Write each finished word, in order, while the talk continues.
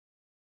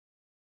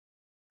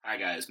Hi,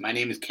 guys. My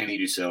name is Kenny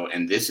Dussault,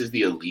 and this is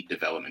the Elite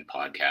Development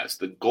Podcast.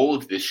 The goal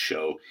of this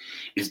show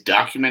is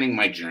documenting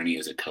my journey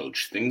as a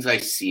coach, things I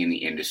see in the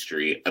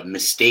industry,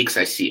 mistakes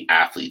I see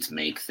athletes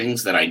make,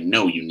 things that I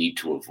know you need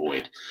to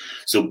avoid.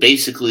 So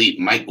basically,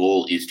 my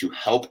goal is to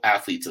help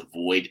athletes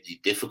avoid the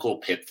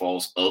difficult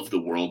pitfalls of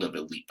the world of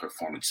elite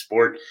performance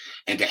sport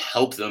and to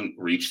help them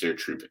reach their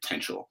true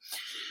potential.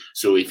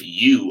 So if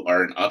you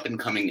are an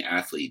up-and-coming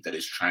athlete that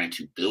is trying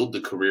to build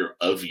the career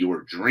of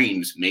your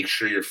dreams, make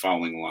sure you're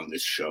following along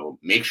this show.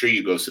 Make sure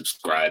you go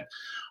subscribe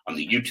on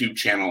the YouTube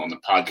channel, on the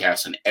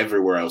podcast, and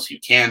everywhere else you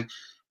can.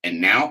 And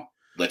now,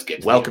 let's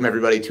get welcome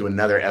everybody to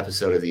another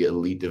episode of the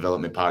Elite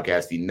Development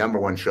Podcast, the number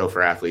one show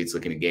for athletes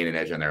looking to gain an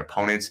edge on their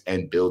opponents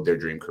and build their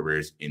dream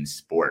careers in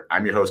sport.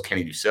 I'm your host,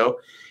 Kenny Dussault,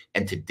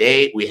 and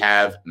today we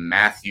have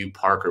Matthew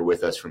Parker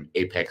with us from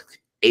Apex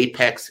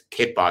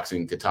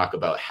Kickboxing to talk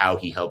about how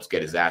he helps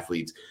get his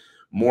athletes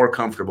more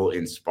comfortable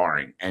in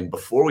sparring. And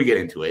before we get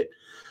into it,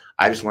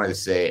 I just wanted to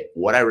say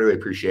what I really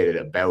appreciated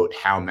about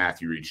how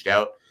Matthew reached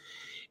out.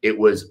 It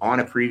was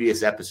on a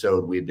previous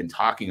episode. We had been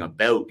talking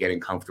about getting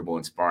comfortable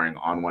in sparring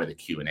on one of the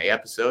Q&A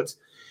episodes,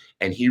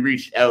 and he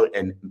reached out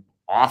and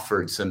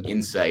offered some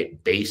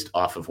insight based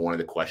off of one of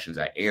the questions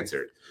I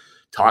answered,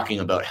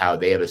 talking about how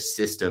they have a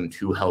system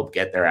to help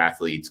get their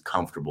athletes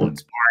comfortable in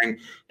sparring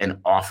and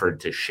offered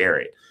to share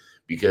it.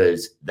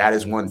 Because that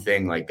is one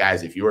thing, like,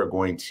 guys, if you are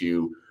going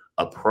to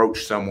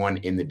approach someone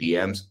in the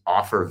DMs,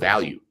 offer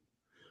value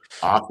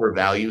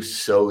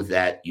so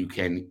that you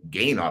can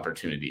gain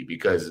opportunity.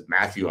 Because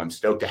Matthew, I'm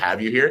stoked to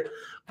have you here,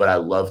 but I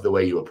love the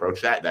way you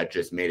approach that. That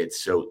just made it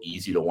so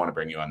easy to want to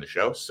bring you on the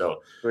show.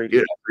 So, dude,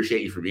 I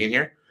appreciate you for being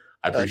here.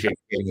 I appreciate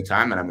you taking the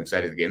time, and I'm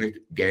excited to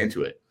get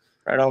into it.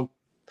 Right on.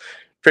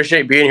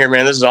 Appreciate being here,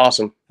 man. This is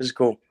awesome. This is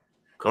cool.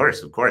 Of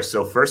course.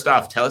 So first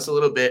off, tell us a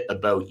little bit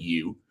about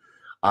you.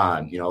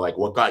 Like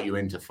what got you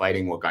into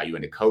fighting, what got you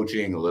into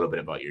coaching, a little bit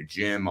about your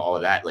gym, all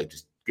of that. Like,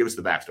 just give us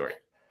the backstory.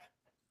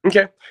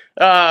 Okay.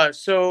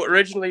 So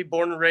originally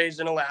born and raised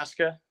in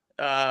Alaska,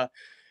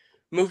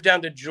 moved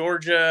down to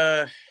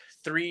Georgia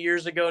 3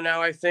 years ago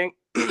now, I think,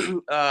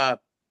 right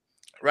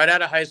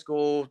out of high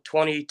school,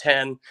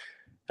 2010.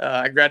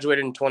 I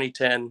graduated in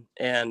 2010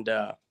 and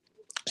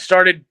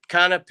started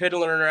kind of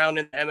piddling around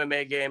in the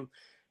MMA game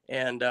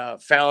and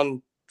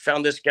found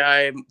this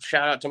guy.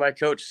 Shout out to my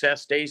coach, Seth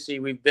Stacy.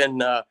 We've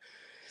been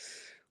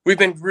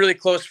really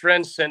close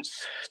friends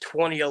since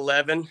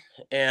 2011,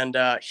 and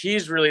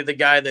he's really the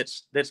guy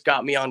that's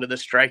got me onto the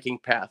striking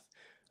path.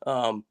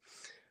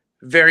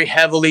 Very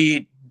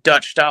heavily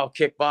Dutch style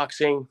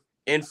kickboxing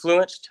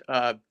influenced.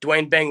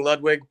 Dwayne Bang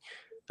Ludwig.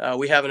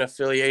 We have an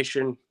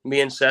affiliation.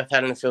 Me and Seth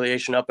had an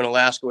affiliation up in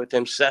Alaska with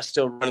him. Seth's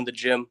still running the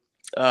gym.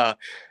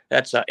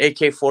 That's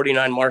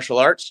AK-49 Martial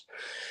Arts.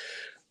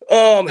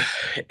 And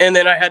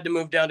then I had to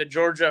move down to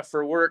Georgia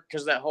for work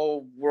because that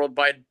whole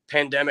worldwide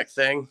pandemic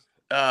thing,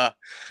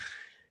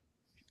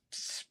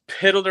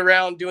 piddled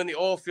around doing the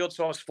oil field.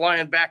 So I was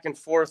flying back and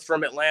forth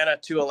from Atlanta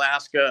to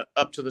Alaska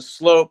up to the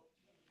slope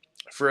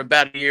for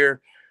about a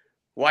year.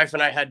 Wife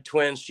and I had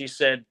twins. She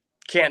said,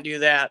 can't do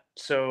that.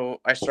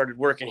 So I started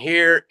working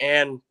here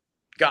and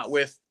got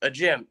with a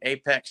gym,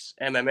 Apex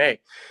MMA.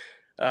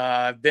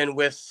 I've been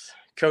with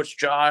Coach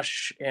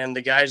Josh and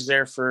the guys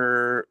there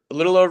for a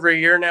little over a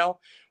year now.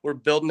 We're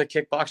building the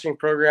kickboxing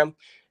program,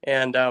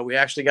 and we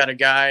actually got a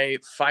guy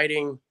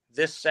fighting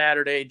this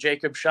Saturday,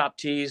 Jacob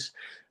Shoptees.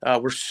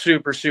 We're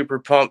super, super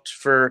pumped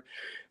for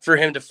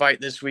him to fight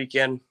this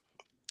weekend.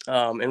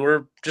 And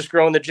we're just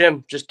growing the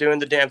gym, just doing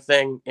the damn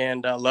thing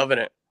and loving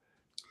it.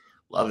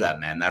 Love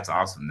that, man. That's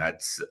awesome.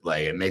 That's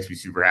like, it makes me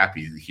super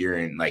happy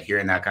hearing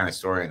that kind of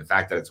story, and the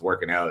fact that it's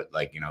working out,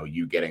 like,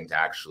 you getting to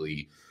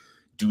actually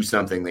do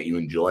something that you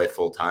enjoy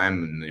full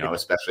time, and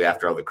especially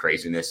after all the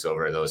craziness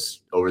over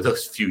those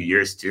few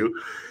years too.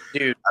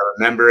 Dude, I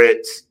remember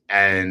it,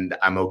 and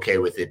I'm okay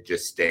with it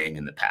just staying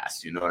in the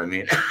past. You know what I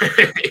mean?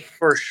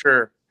 For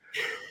sure.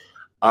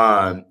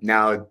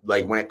 Now,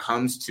 like, when it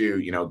comes to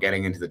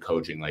getting into the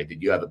coaching, like,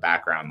 did you have a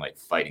background like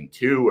fighting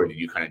too, or did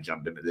you kind of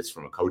jump into this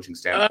from a coaching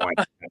standpoint?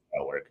 How did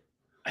that work?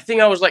 I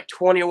think I was like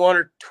 21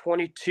 or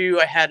 22.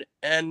 I had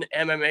an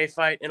MMA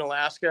fight in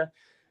Alaska.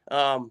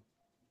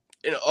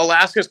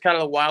 Alaska is kind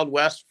of the Wild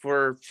West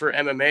for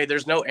MMA.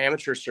 There's no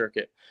amateur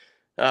circuit.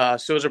 So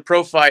it was a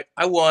pro fight.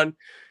 I won.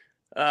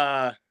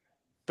 But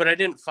I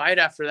didn't fight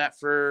after that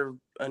for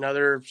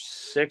another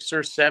 6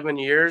 or 7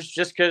 years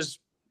just because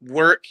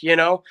work,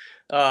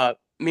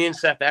 me and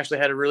Seth actually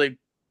had a really,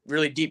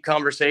 really deep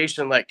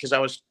conversation, like, because I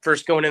was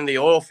first going in the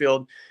oil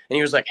field, and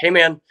he was like, hey,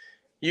 man,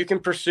 you can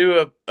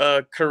pursue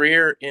a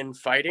career in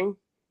fighting,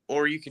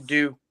 or you could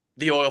do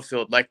the oil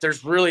field. Like,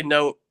 there's really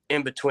no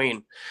in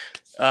between.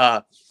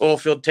 Oil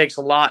field takes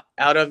a lot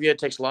out of you. It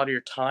takes a lot of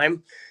your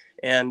time.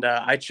 And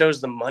I chose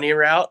the money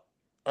route,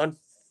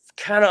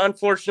 kind of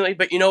unfortunately,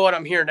 but you know what?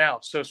 I'm here now.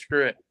 So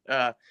screw it.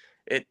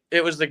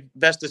 It was the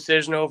best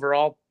decision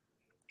overall.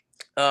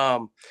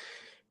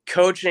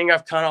 Coaching,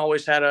 I've kind of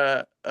always had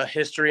a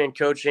history in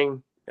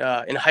coaching.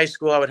 In high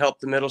school, I would help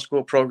the middle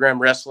school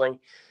program wrestling.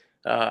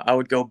 I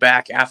would go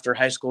back after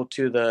high school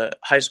to the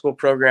high school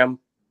program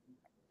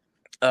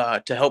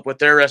to help with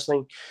their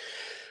wrestling.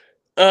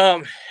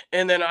 And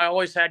then I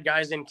always had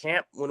guys in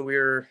camp when we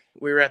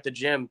were at the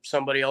gym.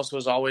 Somebody else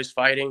was always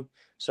fighting,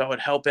 so I would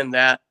help in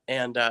that.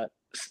 And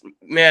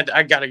man,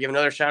 I got to give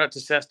another shout out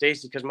to Seth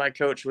Stacy, because my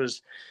coach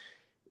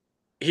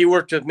he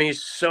worked with me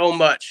so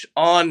much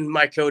on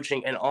my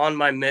coaching and on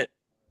my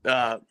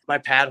my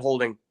pad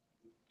holding.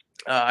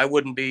 I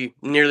wouldn't be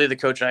nearly the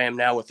coach I am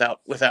now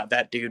without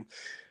that dude.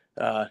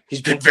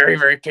 He's been very,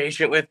 very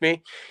patient with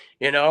me,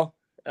 you know.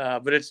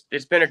 But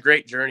it's been a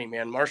great journey,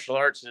 man. Martial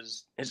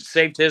arts has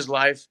saved his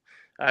life.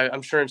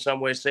 I'm sure in some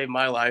ways saved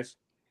my life,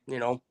 you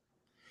know.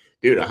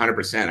 Dude,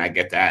 100%. I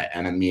get that.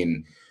 And I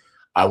mean,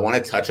 I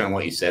want to touch on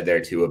what you said there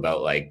too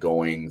about like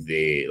going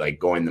the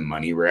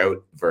money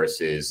route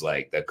versus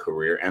like the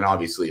career. And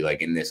obviously,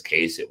 like in this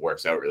case, it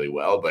works out really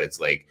well. But it's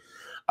like,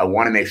 I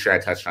want to make sure I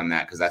touched on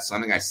that, because that's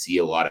something I see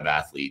a lot of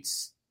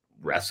athletes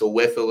wrestle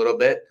with a little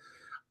bit.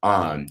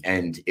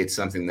 And it's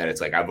something that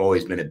it's like, I've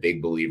always been a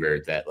big believer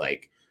that,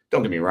 like,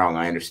 don't get me wrong,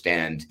 I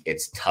understand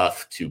it's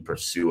tough to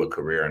pursue a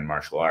career in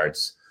martial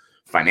arts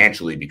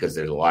financially because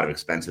there's a lot of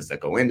expenses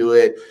that go into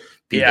it.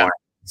 People aren't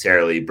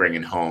necessarily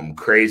bringing home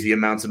crazy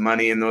amounts of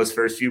money in those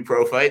first few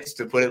pro fights,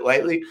 to put it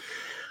lightly.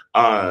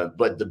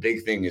 But the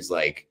big thing is,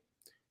 like,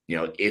 you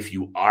know, if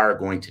you are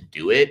going to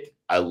do it,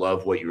 I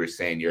love what you were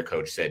saying your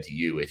coach said to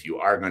you. If you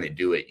are going to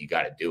do it, you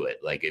got to do it.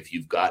 Like, if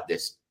you've got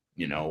this,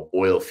 you know,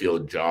 oil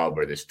field job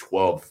or this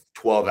 12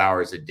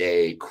 hours a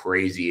day,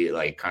 crazy,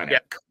 like kind of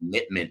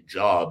commitment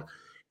job,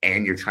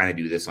 and you're trying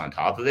to do this on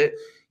top of it,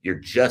 you're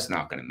just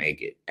not going to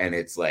make it. And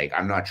it's like,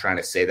 I'm not trying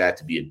to say that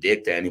to be a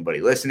dick to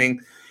anybody listening.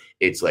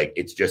 It's like,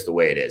 it's just the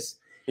way it is.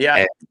 Yeah.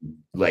 And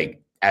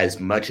like, as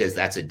much as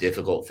that's a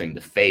difficult thing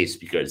to face,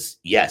 because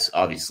yes,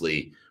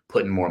 obviously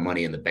putting more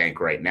money in the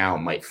bank right now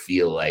might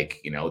feel like,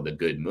 you know, the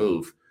good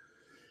move.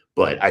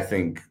 But I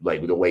think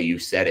like the way you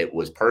said it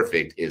was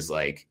perfect, is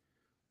like,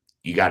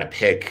 you got to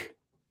pick,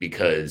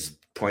 because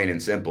plain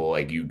and simple,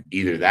 like, you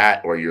either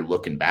that or you're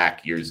looking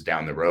back years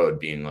down the road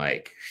being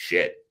like,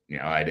 shit, you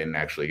know, I didn't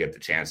actually get the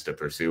chance to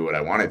pursue what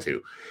I wanted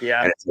to.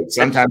 Yeah. And it's like,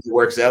 sometimes it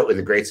works out with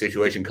a great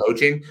situation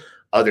coaching.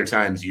 Other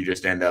times you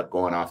just end up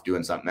going off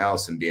doing something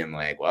else and being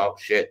like, well,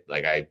 shit,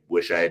 like, I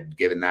wish I had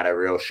given that a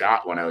real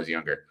shot when I was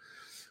younger.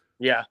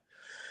 Yeah.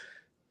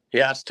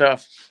 Yeah, it's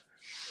tough.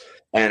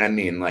 And I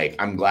mean, like,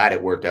 I'm glad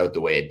it worked out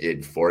the way it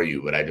did for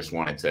you, but I just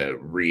wanted to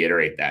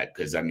reiterate that,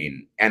 because I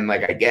mean, and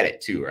like, I get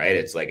it too, right?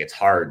 It's like, it's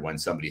hard when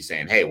somebody's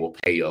saying, hey, we'll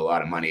pay you a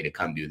lot of money to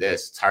come do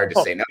this. It's hard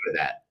to say no to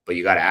that, but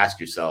you got to ask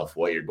yourself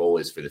what your goal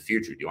is for the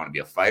future. Do you want to be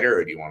a fighter,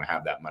 or do you want to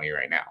have that money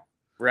right now?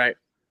 Right.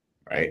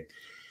 Right.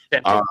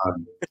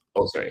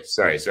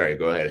 Sorry.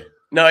 Go ahead.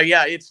 No,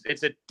 yeah,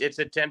 it's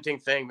a tempting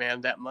thing,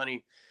 man. That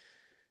money.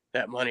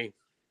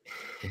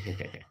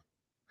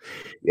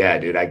 Yeah,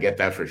 dude, I get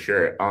that for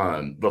sure.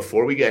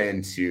 Before we get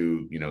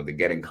into, you know, the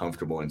getting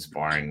comfortable in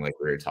sparring, like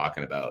we were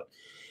talking about,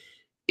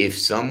 if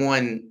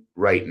someone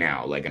right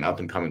now, like an up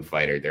and coming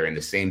fighter, they're in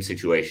the same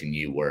situation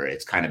you were,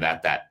 it's kind of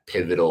at that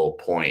pivotal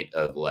point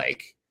of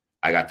like,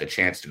 I got the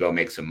chance to go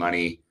make some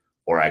money,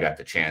 or I got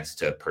the chance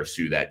to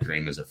pursue that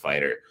dream as a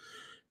fighter.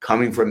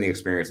 Coming from the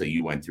experience that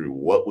you went through,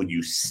 what would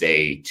you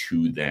say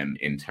to them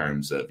in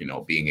terms of, you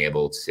know, being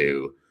able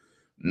to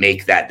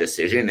make that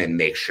decision and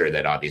make sure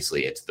that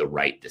obviously it's the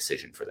right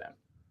decision for them?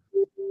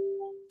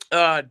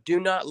 Do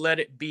not let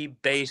it be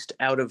based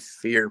out of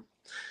fear.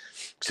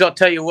 So I'll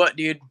tell you what,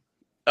 dude,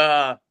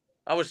 I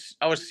was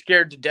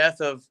scared to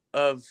death of,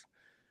 and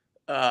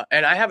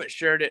I haven't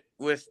shared it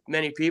with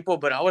many people,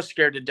 but I was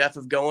scared to death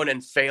of going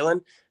and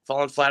failing,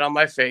 falling flat on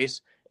my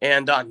face,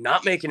 and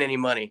not making any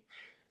money.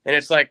 And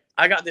it's like,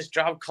 I got this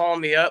job calling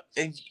me up.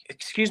 And,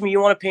 excuse me, you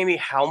want to pay me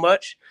how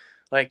much?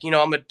 Like, you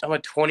know, I'm a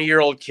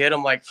 20-year-old kid.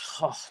 I'm like,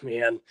 oh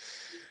man,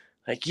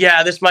 like,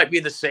 yeah, this might be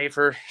the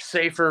safer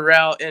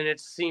route. And it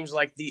seems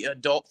like the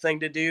adult thing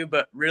to do,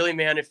 but really,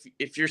 man,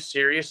 if you're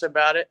serious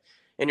about it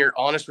and you're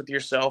honest with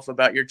yourself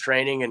about your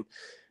training and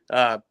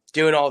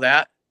doing all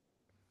that,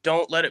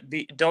 don't let it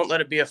be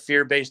a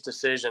fear-based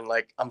decision.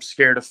 Like, I'm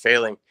scared of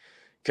failing,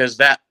 because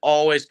that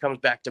always comes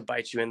back to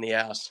bite you in the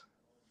ass.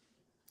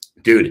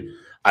 Dude,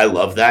 I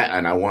love that.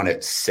 And I want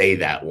to say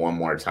that one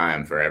more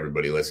time for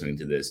everybody listening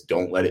to this.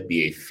 Don't let it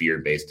be a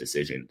fear-based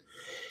decision.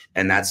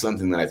 And that's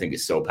something that I think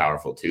is so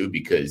powerful too,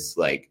 because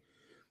like,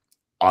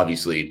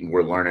 obviously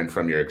we're learning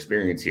from your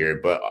experience here,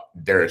 but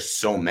there are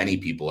so many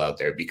people out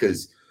there,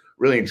 because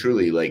really and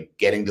truly, like,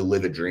 getting to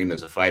live a dream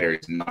as a fighter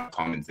is not a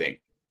common thing.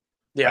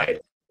 Yeah.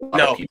 Right? A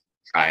lot of people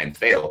try and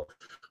fail,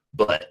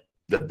 but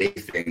the big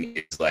thing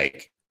is,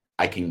 like,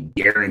 I can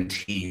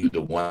guarantee you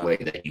the one way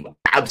that you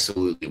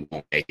absolutely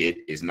won't make it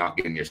is not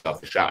giving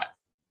yourself a shot.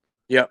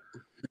 Yep.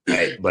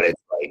 Right? But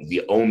it's like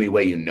the only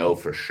way you know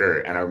for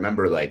sure. And I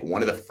remember, like,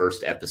 one of the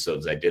first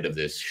episodes I did of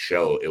this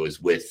show, it was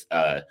with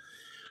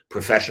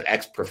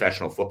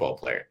ex-professional football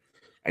player.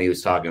 And he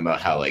was talking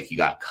about how, like, he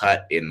got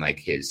cut in like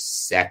his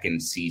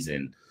second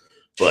season,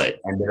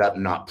 but ended up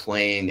not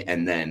playing.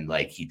 And then,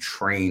 like, he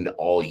trained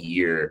all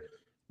year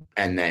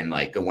and then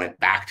like went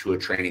back to a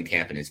training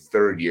camp in his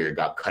third year,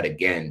 got cut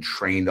again,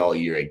 trained all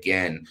year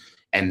again,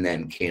 and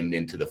then came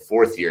into the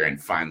fourth year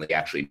and finally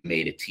actually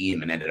made a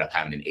team and ended up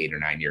having an 8 or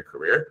 9 year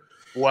career.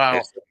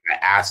 Wow. So I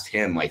asked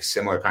him like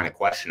similar kind of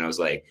question. I was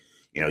like,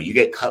 you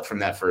get cut from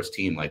that first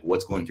team, like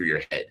what's going through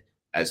your head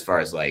as far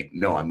as like,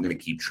 no, I'm going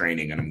to keep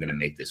training and I'm going to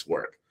make this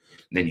work.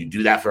 And then you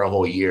do that for a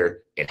whole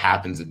year. It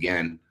happens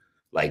again.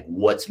 Like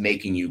what's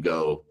making you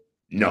go,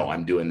 no,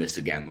 I'm doing this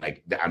again.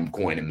 Like I'm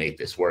going to make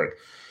this work.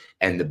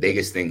 And the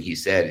biggest thing he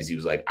said is he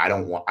was like, I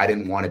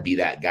didn't want to be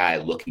that guy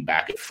looking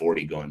back at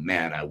 40 going,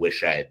 man, I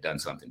wish I had done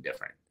something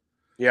different.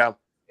 Yeah.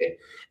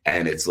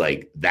 And it's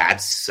like,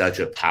 that's such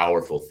a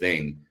powerful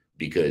thing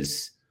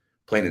because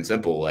plain and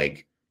simple,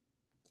 like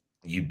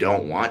you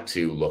don't want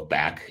to look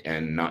back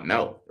and not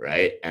know.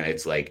 Right. And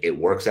it's like, it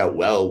works out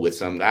well with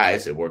some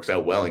guys. It works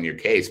out well in your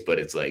case, but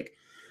it's like,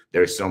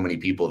 there's so many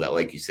people that,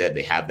 like you said,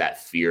 they have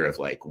that fear of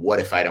like, what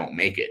if I don't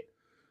make it?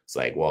 It's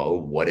like, well,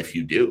 what if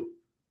you do?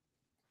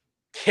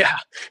 Yeah.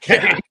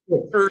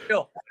 For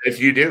real.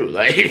 If you do,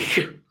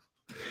 like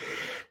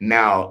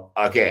now,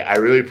 okay, I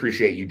really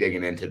appreciate you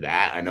digging into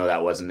that. I know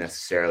that wasn't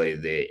necessarily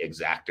the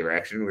exact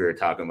direction we were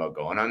talking about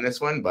going on this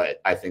one,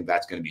 but I think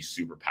that's going to be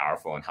super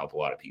powerful and help a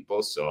lot of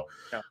people. So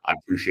yeah. I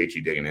appreciate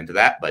you digging into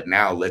that. But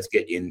now let's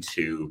get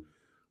into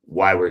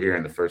why we're here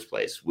in the first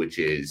place, which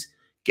is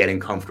getting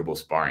comfortable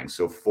sparring.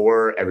 So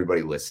for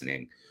everybody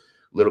listening,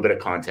 a little bit of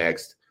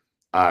context.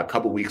 A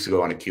couple of weeks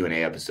ago on a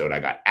Q&A episode,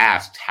 I got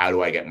asked, how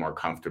do I get more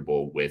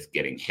comfortable with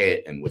getting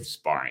hit and with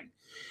sparring?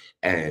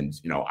 And,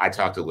 I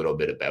talked a little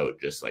bit about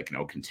just like,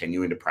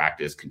 continuing to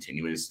practice,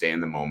 continuing to stay in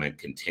the moment,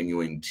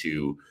 continuing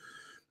to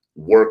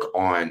work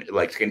on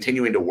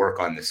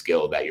the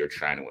skill that you're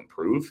trying to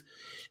improve.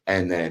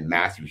 And then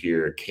Matthew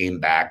here came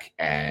back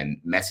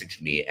and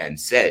messaged me and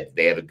said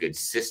they have a good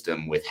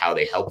system with how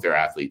they help their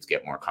athletes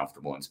get more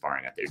comfortable in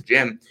sparring at their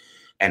gym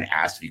and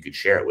asked if you could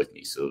share it with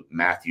me. So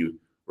Matthew,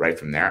 right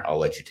from there, I'll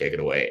let you take it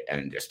away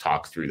and just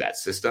talk through that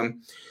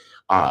system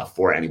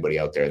for anybody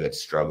out there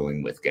that's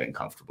struggling with getting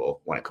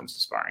comfortable when it comes to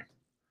sparring.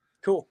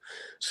 Cool.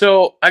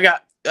 So I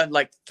got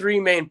like 3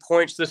 main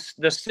points.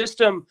 The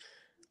system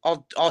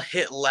I'll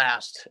hit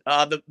last.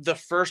 The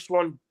first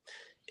one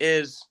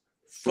is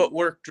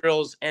footwork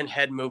drills and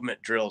head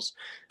movement drills.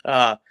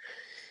 Man,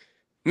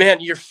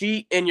 your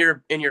feet and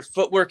your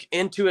footwork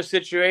into a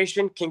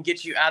situation can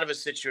get you out of a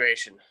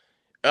situation.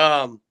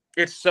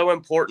 It's so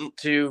important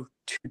to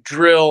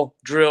drill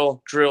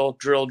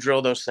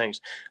those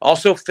things.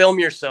 Also film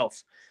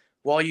yourself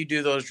while you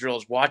do those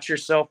drills. Watch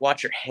yourself,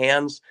 watch your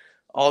hands,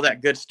 all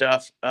that good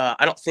stuff.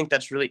 I don't think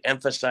that's really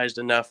emphasized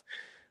enough.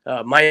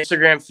 My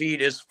Instagram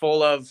feed is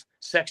full of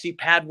sexy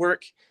pad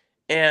work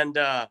and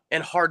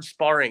hard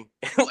sparring,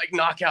 like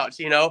knockouts,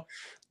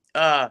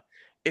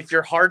 if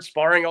you're hard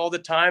sparring all the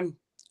time,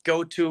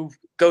 go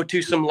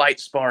to some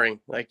light sparring.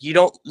 Like you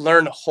don't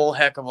learn a whole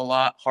heck of a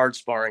lot hard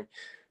sparring.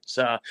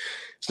 So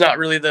it's not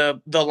really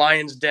the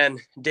lion's den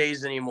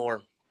days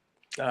anymore.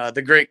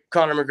 The great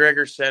Conor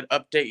McGregor said,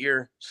 update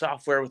your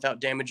software without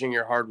damaging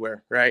your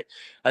hardware. Right.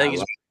 I think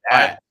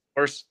of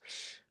course.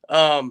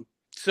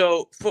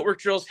 So footwork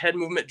drills, head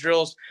movement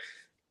drills,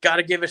 got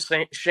to give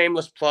a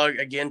shameless plug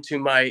again to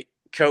my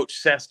coach,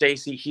 Seth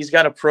Stacy. He's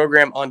got a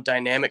program on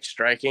dynamic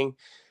striking.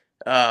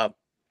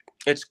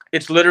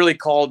 It's literally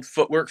called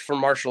Footwork for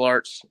Martial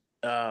Arts.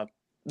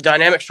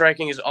 Dynamic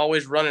striking is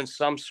always running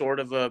some sort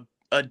of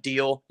a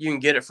deal. You can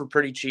get it for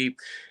pretty cheap.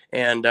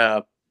 And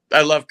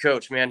I love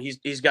Coach, man.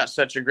 He's got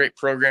such a great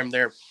program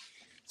there.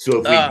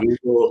 So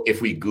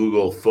if we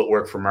Google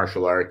Footwork for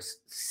Martial Arts,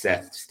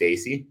 Seth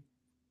Stacy,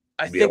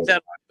 I think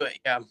that,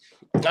 yeah.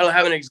 I don't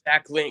have an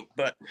exact link,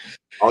 but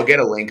I'll get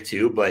a link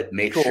too. But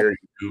make sure you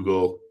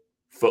Google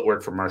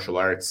Footwork for Martial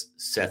Arts,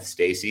 Seth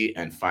Stacy,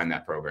 and find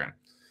that program.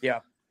 Yeah.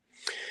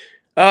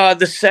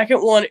 The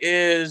second one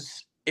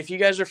is, if you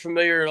guys are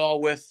familiar at all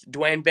with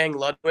Dwayne Bang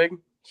Ludwig,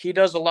 he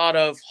does a lot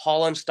of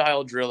Holland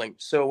style drilling.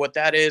 So what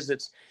that is,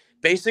 it's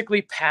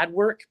basically pad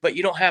work, but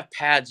you don't have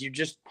pads. You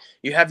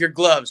have your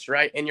gloves,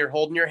 right? And you're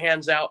holding your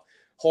hands out,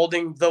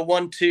 holding the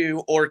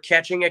 1-2 or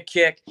catching a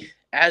kick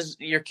as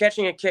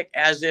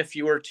if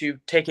you were to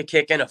take a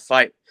kick in a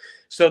fight.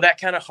 So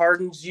that kind of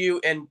hardens you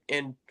and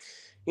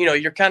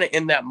you're kind of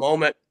in that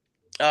moment.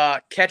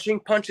 Catching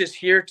punches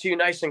here too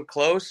nice and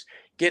close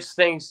gets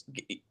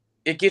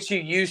you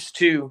used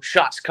to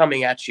shots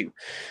coming at you.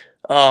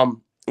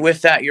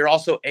 With that, you're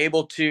also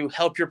able to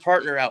help your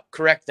partner out,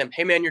 correct them.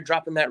 Hey man, you're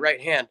dropping that right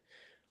hand,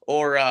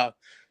 or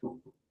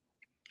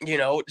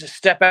just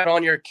step out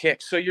on your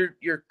kick. So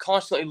you're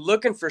constantly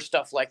looking for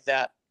stuff like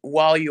that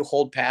while you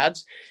hold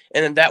pads,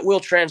 and then that will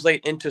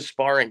translate into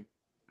sparring.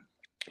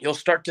 You'll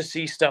start to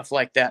see stuff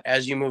like that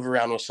as you move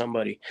around with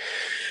somebody.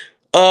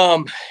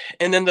 And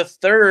then the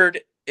third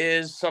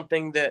is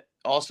something that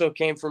also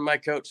came from my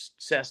coach,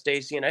 Seth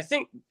Stacy, and I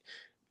think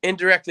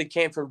indirectly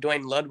came from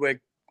Dwayne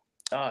Ludwig,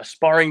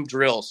 sparring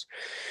drills.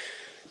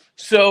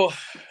 So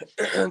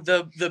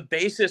the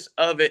basis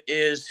of it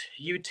is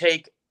you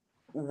take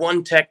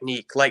one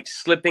technique, like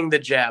slipping the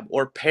jab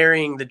or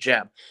parrying the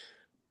jab.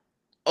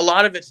 a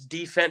lot of it's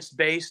defense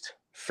based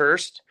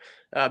first,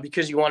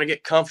 because you want to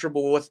get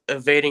comfortable with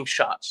evading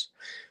shots.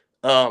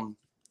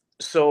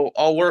 So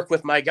I'll work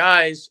with my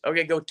guys.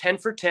 Okay, go 10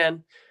 for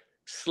 10,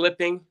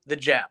 slipping the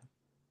jab.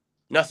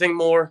 Nothing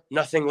more,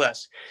 nothing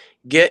less.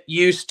 Get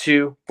used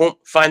to, boom,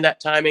 find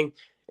that timing.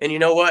 And you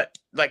know what?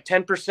 Like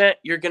 10%,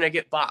 you're going to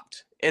get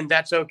bopped. And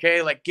that's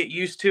okay. Like, get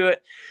used to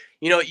it.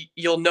 You know,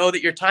 you'll know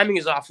that your timing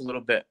is off a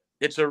little bit.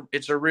 It's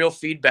a real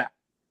feedback.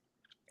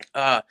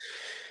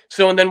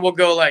 So, and then we'll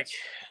go like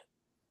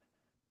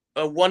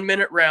a 1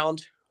 minute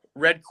round.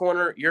 Red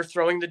corner, you're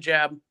throwing the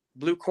jab.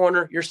 Blue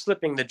corner, you're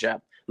slipping the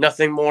jab.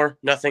 Nothing more,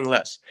 nothing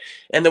less.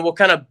 And then we'll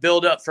kind of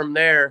build up from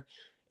there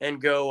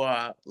and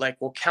go like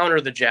we'll counter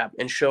the jab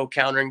and show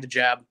countering the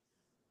jab.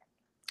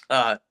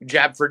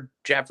 Jab for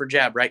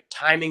jab, right?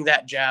 Timing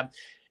that jab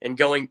and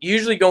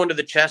usually going to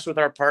the chest with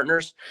our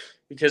partners,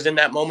 because in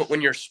that moment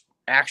when you're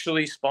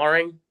actually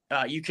sparring,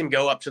 you can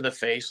go up to the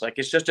face. Like,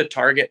 it's just a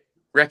target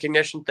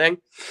recognition thing.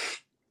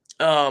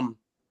 And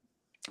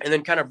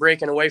then kind of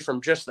breaking away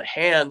from just the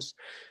hands.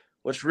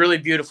 What's really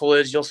beautiful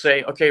is you'll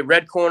say, okay,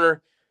 red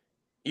corner,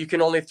 you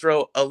can only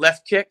throw a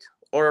left kick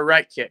or a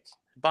right kick.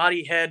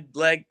 Body, head,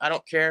 leg, I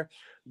don't care.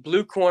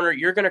 Blue corner,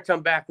 you're going to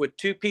come back with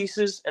 2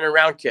 pieces and a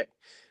round kick.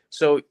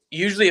 So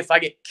usually if I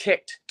get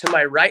kicked to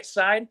my right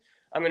side,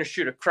 I'm going to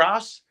shoot a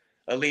cross,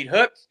 a lead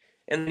hook,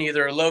 and then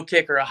either a low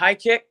kick or a high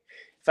kick.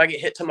 If I get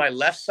hit to my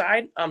left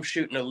side, I'm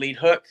shooting a lead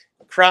hook,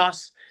 a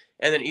cross,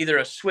 and then either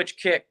a switch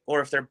kick, or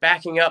if they're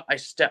backing up, I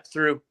step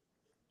through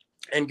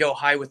and go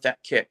high with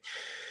that kick.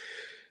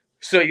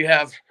 So you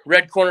have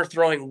red corner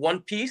throwing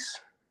 1 piece,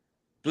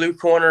 blue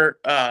corner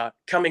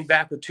coming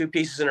back with 2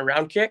 pieces and a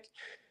round kick.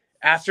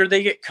 After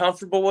they get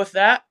comfortable with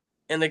that,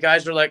 and the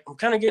guys are like, I'm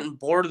kind of getting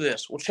bored of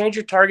this, we'll change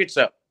your targets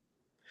up.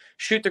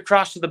 Shoot the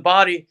cross to the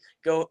body,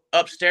 go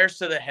upstairs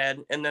to the head,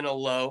 and then a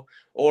low,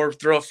 or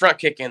throw a front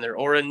kick in there,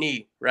 or a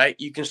knee, right?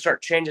 You can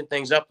start changing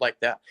things up like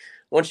that.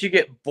 Once you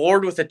get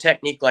bored with a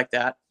technique like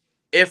that,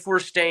 if we're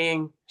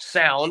staying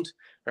sound,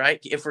 right?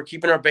 If we're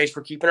keeping our base,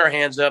 we're keeping our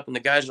hands up, and the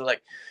guys are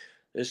like,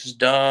 this is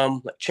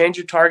dumb, like, change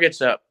your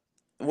targets up.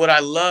 What I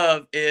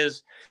love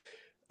is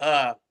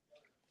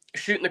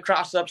shooting the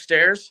cross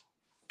upstairs,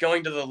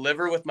 going to the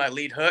liver with my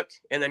lead hook,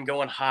 and then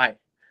going high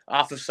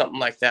off of something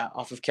like that,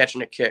 off of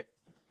catching a kick.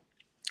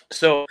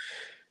 So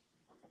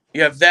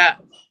you have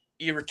that,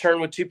 you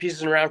return with 2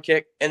 pieces and a round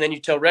kick, and then you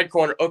tell red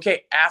corner,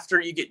 okay, after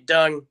you get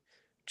done,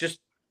 just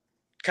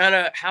kind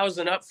of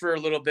housing up for a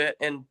little bit,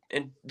 and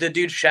the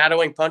dude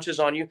shadowing punches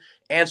on you,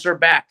 answer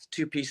back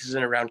 2 pieces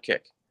and a round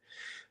kick.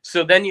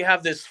 So then you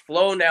have this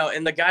flow now,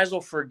 and the guys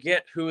will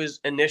forget who is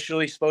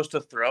initially supposed to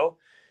throw.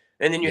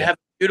 And then you have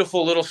a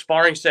beautiful little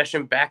sparring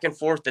session back and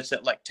forth that's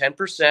at like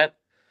 10%.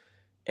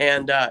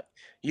 And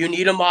you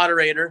need a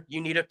moderator, you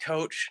need a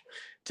coach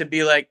to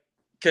be like,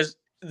 because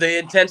the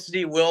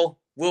intensity will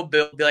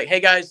build, be like, hey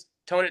guys,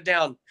 tone it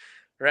down,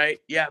 right?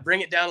 Yeah, bring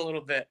it down a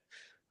little bit.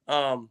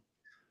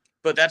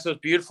 But that's what's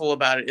beautiful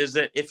about it, is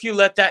that if you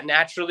let that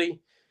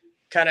naturally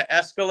kind of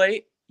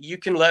escalate, you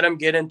can let them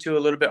get into a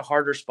little bit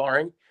harder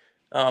sparring.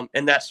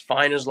 And that's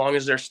fine as long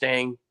as they're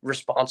staying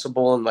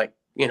responsible and, like,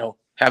 you know,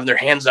 having their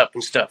hands up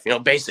and stuff, you know,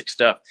 basic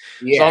stuff.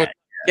 Yeah. As long as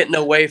getting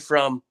away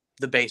from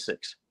the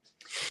basics.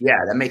 Yeah,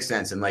 that makes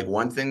sense. And like,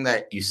 one thing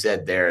that you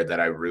said there that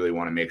I really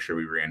want to make sure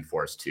we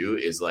reinforce too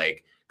is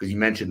like, because you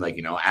mentioned, like,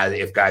 you know, as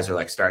if guys are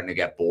like starting to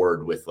get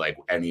bored with like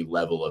any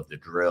level of the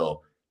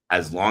drill,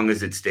 as long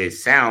as it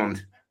stays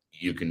sound,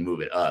 you can move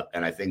it up.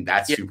 And I think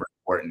that's super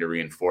important to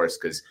reinforce,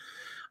 because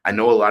I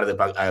know a lot of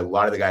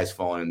the guys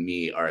following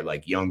me are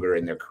like younger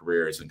in their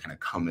careers and kind of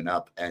coming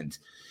up. And,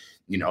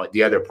 you know,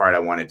 the other part I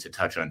wanted to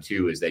touch on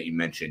too is that you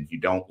mentioned you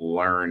don't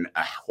learn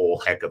a whole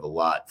heck of a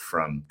lot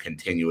from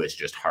continuous,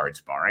 just hard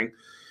sparring,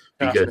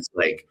 because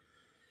like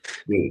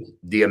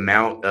the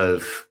amount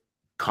of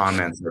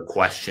comments or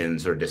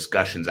questions or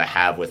discussions I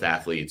have with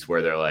athletes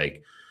where they're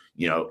like,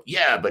 you know,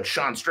 yeah, but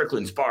Sean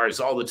Strickland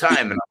spars all the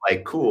time. And I'm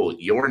like, cool,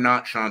 you're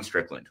not Sean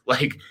Strickland.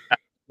 Like,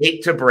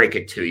 hate to break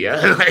it to you.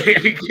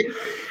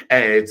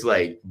 And it's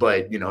like,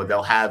 but, you know,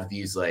 they'll have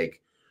these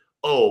like,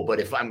 oh, but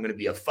if I'm going to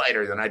be a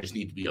fighter, then I just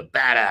need to be a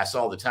badass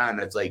all the time.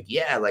 And it's like,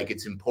 yeah, like,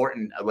 it's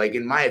important. Like,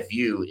 in my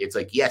view, it's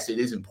like, yes, it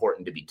is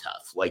important to be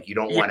tough. Like, you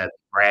don't want to be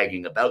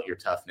bragging about your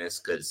toughness,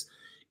 because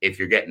if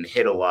you're getting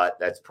hit a lot,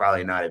 that's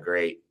probably not a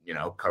great, you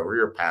know,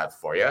 career path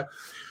for you.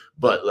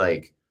 But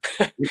like,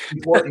 it's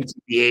important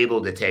to be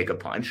able to take a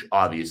punch,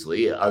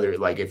 obviously.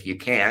 Like, if you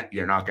can't,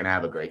 you're not going to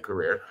have a great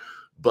career.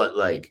 But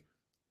like,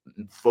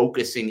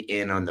 focusing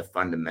in on the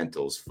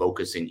fundamentals,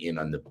 focusing in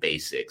on the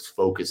basics,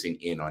 focusing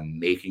in on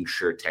making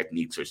sure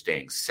techniques are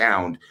staying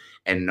sound,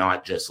 and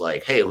not just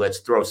like, hey, let's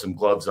throw some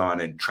gloves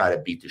on and try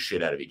to beat the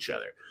shit out of each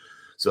other.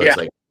 So it's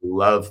like,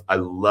 I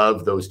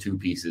love those 2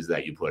 pieces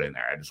that you put in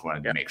there. I just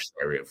wanted to make sure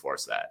I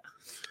reinforce that.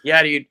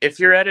 Yeah, dude, if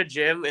you're at a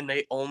gym and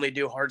they only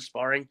do hard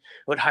sparring, I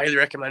would highly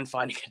recommend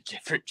finding a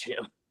different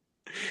gym.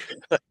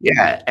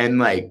 Yeah. And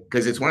like,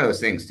 because it's one of those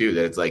things too,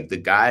 that it's like the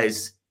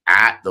guys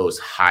at those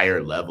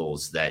higher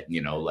levels that,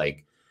 you know,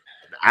 like,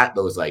 at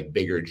those like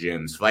bigger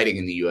gyms, fighting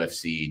in the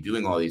UFC,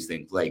 doing all these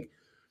things, like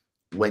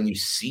when you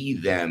see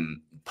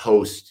them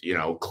post, you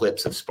know,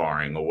 clips of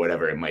sparring or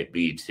whatever it might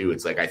be too,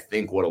 it's like, I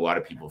think what a lot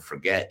of people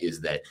forget is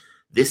that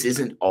this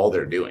isn't all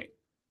they're doing.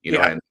 You know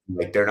what I mean?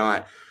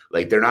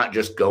 Like they're not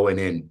just going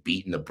in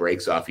beating the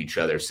brakes off each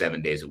other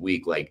 7 days a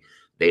week. Like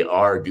they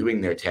are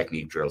doing their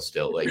technique drills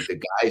still. Like the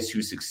guys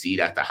who succeed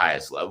at the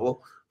highest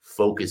level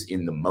focus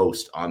in the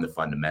most on the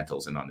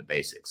fundamentals and on the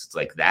basics. It's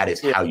like that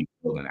is how you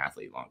build an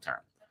athlete long term.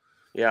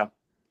 Yeah.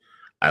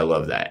 I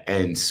love that.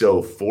 And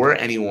so for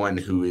anyone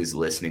who is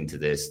listening to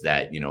this,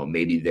 that, you know,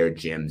 maybe their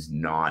gym's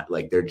not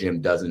like their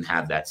gym doesn't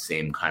have that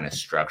same kind of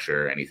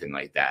structure or anything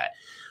like that.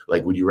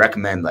 Like, would you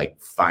recommend like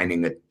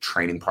finding a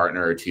training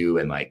partner or two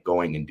and like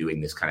going and doing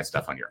this kind of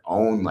stuff on your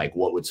own? Like,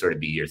 what would sort of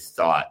be your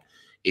thought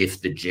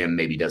if the gym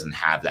maybe doesn't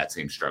have that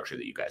same structure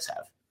that you guys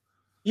have?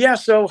 Yeah.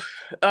 So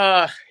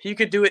you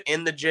could do it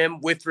in the gym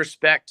with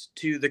respect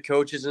to the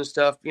coaches and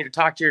stuff. You know,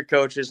 talk to your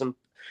coaches and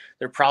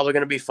they're probably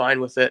going to be fine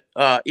with it.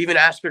 Even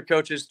ask your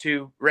coaches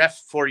to ref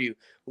for you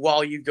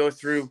while you go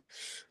through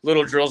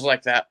little drills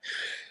like that.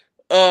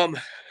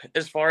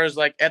 As far as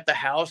like at the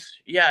house,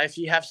 yeah, if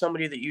you have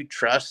somebody that you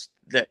trust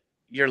that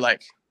you're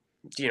like,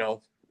 you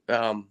know,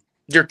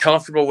 you're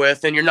comfortable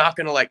with, and you're not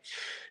going to like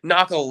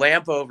knock a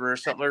lamp over or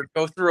something or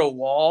go through a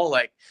wall.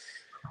 Like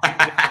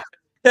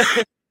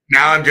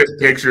now I'm just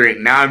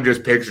picturing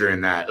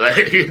that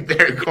like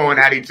they're going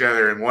at each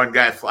other and one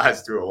guy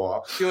flies through a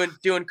wall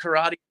doing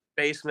karate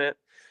basement.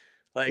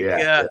 Like,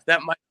 yeah,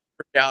 that might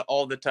work out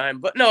all the time.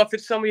 But no, if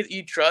it's somebody that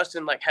you trust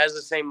and like has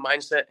the same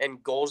mindset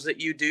and goals that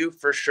you do,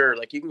 for sure,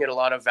 like you can get a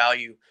lot of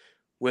value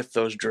with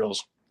those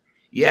drills.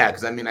 Yeah,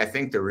 because I mean, I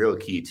think the real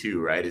key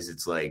too, right, is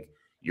it's like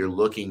you're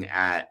looking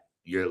at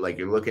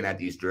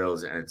these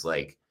drills and it's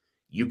like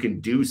you can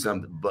do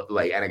something, but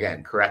like, and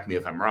again, correct me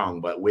if I'm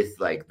wrong, but with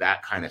like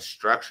that kind of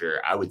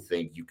structure, I would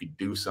think you could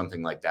do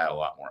something like that a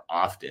lot more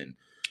often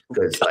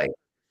because like.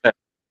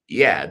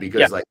 Yeah,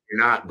 because like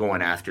you're not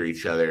going after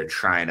each other,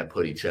 trying to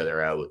put each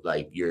other out.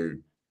 Like you're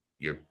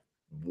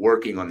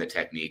working on the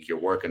technique, you're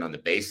working on the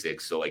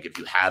basics. So like if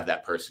you have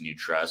that person you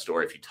trust,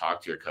 or if you talk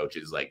to your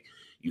coaches, like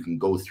you can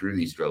go through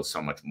these drills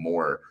so much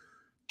more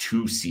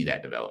to see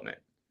that development.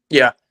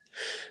 Yeah.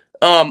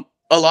 A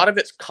lot of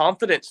it's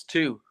confidence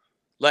too.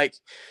 Like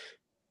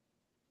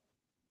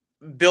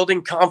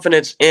building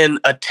confidence in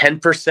a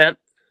 10%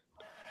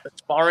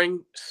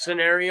 sparring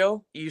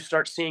scenario, you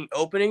start seeing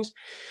openings.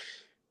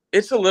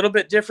 It's a little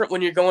bit different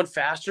when you're going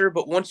faster,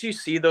 but once you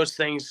see those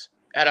things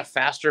at a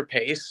faster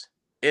pace,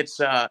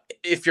 it's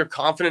if your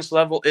confidence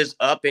level is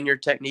up in your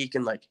technique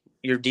and like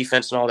your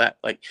defense and all that,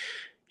 like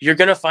you're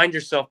gonna find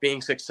yourself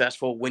being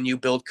successful when you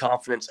build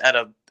confidence at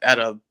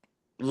a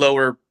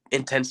lower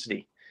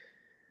intensity.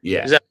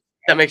 Yeah, does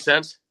that make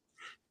sense?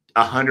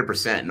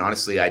 100%. And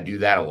honestly, I do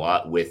that a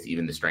lot with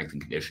even the strength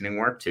and conditioning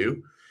work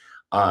too.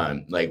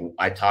 Like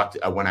I talked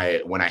when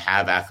I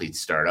have athletes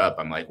start up,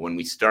 I'm like, when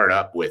we start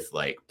up with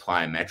like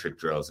plyometric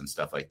drills and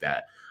stuff like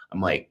that, I'm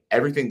like,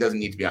 everything doesn't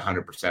need to be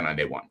 100% on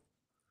day one.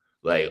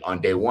 Like on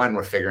day one,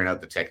 we're figuring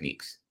out the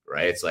techniques,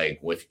 right? It's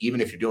like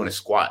even if you're doing a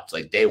squat, it's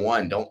like day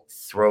one, don't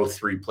throw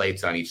 3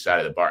 plates on each side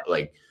of the bar.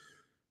 Like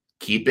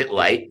keep it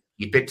light,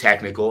 keep it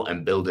technical,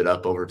 and build it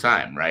up over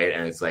time, right?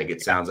 And it's like,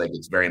 it sounds like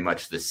it's very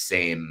much the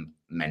same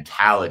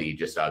mentality,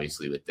 just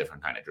obviously with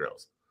different kind of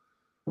drills.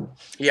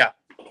 Yeah.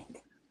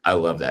 I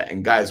love that.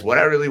 And guys, what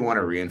I really want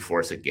to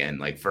reinforce again,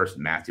 like first,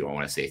 Matthew, I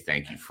want to say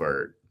thank you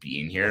for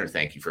being here. And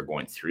thank you for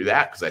going through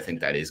that, because I think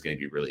that is going to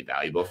be really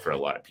valuable for a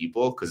lot of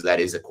people, because that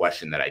is a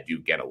question that I do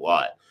get a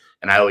lot.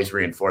 And I always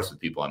reinforce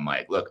with people, I'm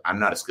like, look, I'm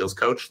not a skills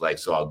coach. Like,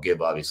 so I'll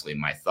give obviously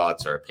my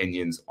thoughts or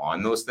opinions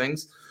on those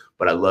things,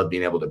 but I love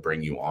being able to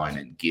bring you on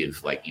and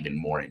give like even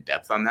more in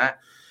depth on that.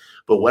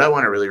 But what I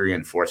want to really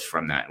reinforce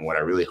from that, and what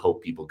I really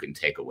hope people can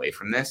take away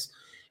from this,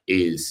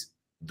 is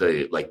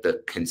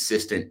the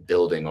consistent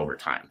building over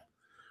time,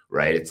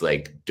 right? It's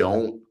like,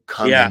 don't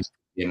come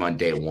in on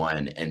day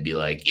one and be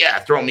like, yeah,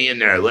 throw me in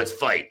there, let's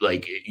fight.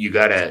 Like you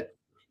gotta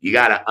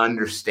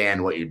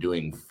understand what you're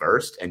doing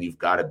first, and you've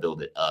got to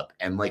build it up.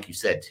 And like you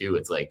said too,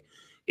 it's like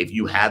if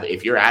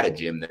you're at a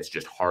gym that's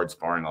just hard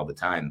sparring all the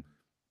time,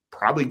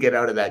 probably get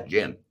out of that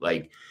gym.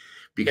 Like,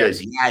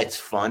 because it's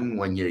fun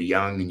when you're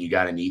young and you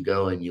got an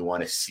ego and you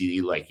want to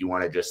see, like, you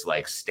want to just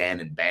like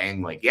stand and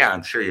bang. Like, yeah,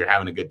 I'm sure you're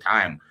having a good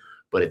time,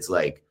 but it's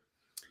like,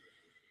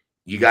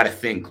 you got to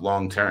think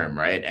long-term,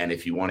 right? And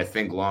if you want to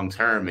think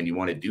long-term and you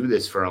want to do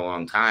this for a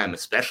long time,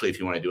 especially if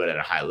you want to do it at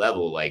a high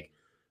level, like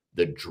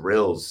the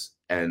drills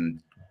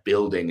and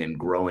building and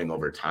growing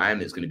over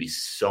time is going to be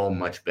so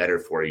much better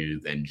for you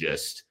than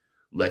just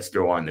let's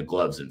throw on the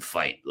gloves and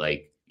fight.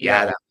 Like,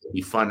 yeah, that would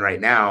be fun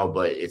right now,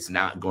 but it's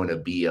not going to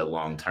be a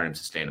long-term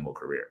sustainable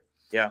career.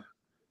 Yeah.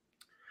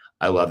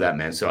 I love that,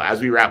 man. So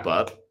as we wrap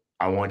up,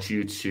 I want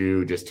you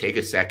to just take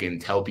a second,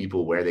 tell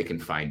people where they can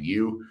find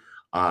you.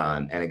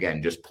 And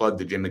again, just plug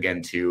the gym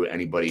again to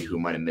anybody who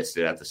might have missed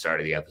it at the start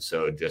of the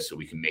episode, just so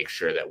we can make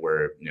sure that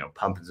we're,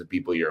 pumping some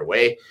people your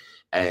way,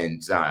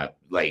 and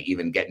like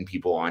even getting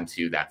people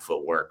onto that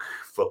footwork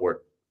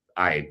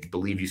I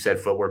believe you said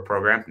footwork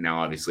program.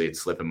 Now, obviously,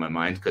 it's slipping my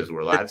mind because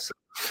we're live. So.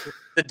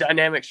 The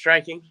dynamic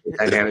striking.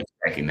 Dynamic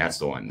striking. That's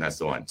the one. That's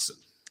the one. So.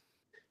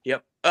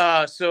 Yep.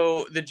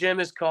 So the gym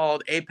is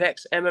called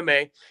Apex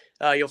MMA.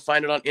 You'll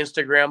find it on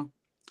Instagram.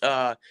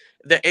 The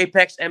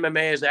Apex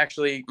MMA is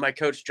actually my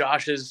coach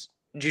Josh's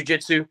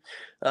jiu-jitsu.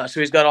 So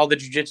he's got all the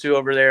jiu-jitsu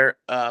over there.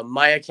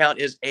 My account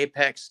is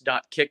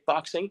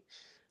apex.kickboxing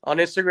on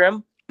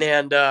Instagram.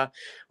 And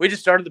we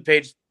just started the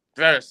page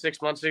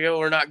 6 months ago.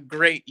 We're not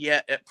great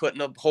yet at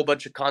putting a whole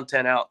bunch of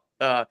content out.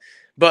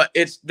 But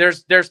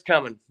there's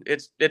coming.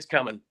 It's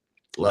coming.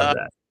 Love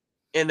that.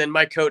 And then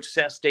my coach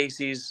Seth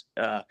Stacy's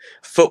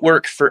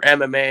footwork for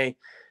MMA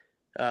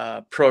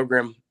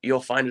program,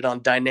 you'll find it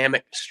on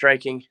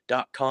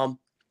dynamicstriking.com.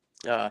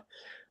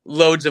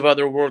 Loads of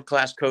other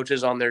world-class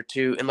coaches on there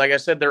too. And like I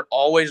said, they're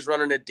always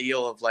running a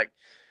deal of like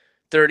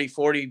 30,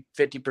 40,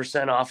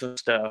 50% off of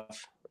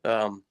stuff.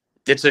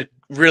 It's a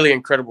really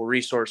incredible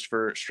resource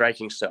for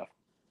striking stuff.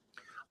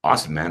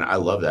 Awesome, man. I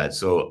love that.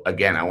 So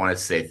again, I want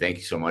to say thank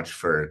you so much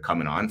for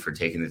coming on, for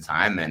taking the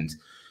time, and,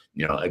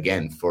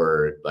 again,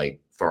 for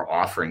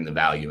offering the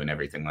value and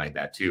everything like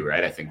that too,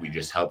 right? I think we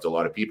just helped a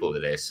lot of people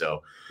today.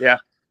 So yeah,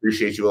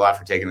 appreciate you a lot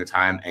for taking the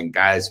time. And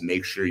guys,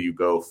 make sure you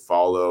go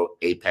follow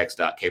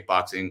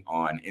apex.kickboxing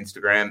on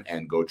Instagram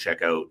and go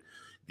check out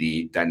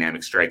the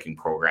dynamic striking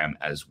program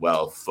as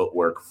well,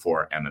 footwork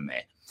for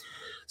MMA.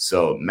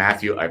 So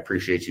Matthew, I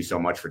appreciate you so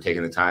much for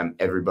taking the time.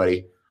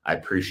 Everybody, I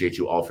appreciate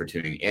you all for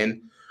tuning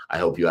in. I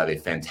hope you have a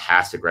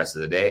fantastic rest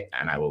of the day,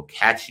 and I will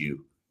catch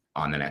you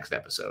on the next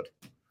episode.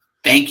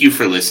 Thank you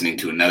for listening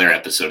to another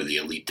episode of the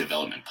Elite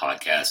Development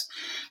Podcast.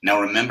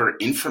 Now remember,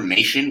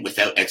 information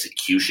without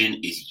execution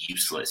is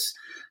useless.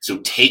 So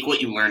take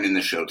what you learned in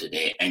the show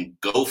today and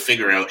go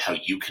figure out how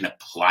you can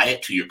apply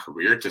it to your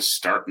career to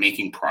start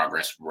making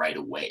progress right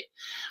away.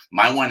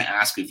 My one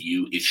ask of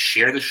you is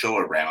share the show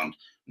around.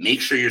 Make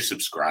sure you're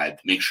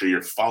subscribed. Make sure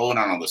you're following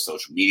on all the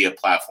social media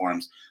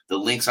platforms. The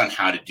links on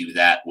how to do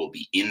that will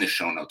be in the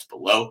show notes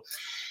below.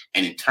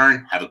 And in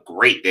turn, have a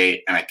great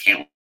day, and I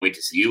can't wait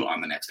to see you on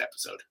the next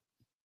episode.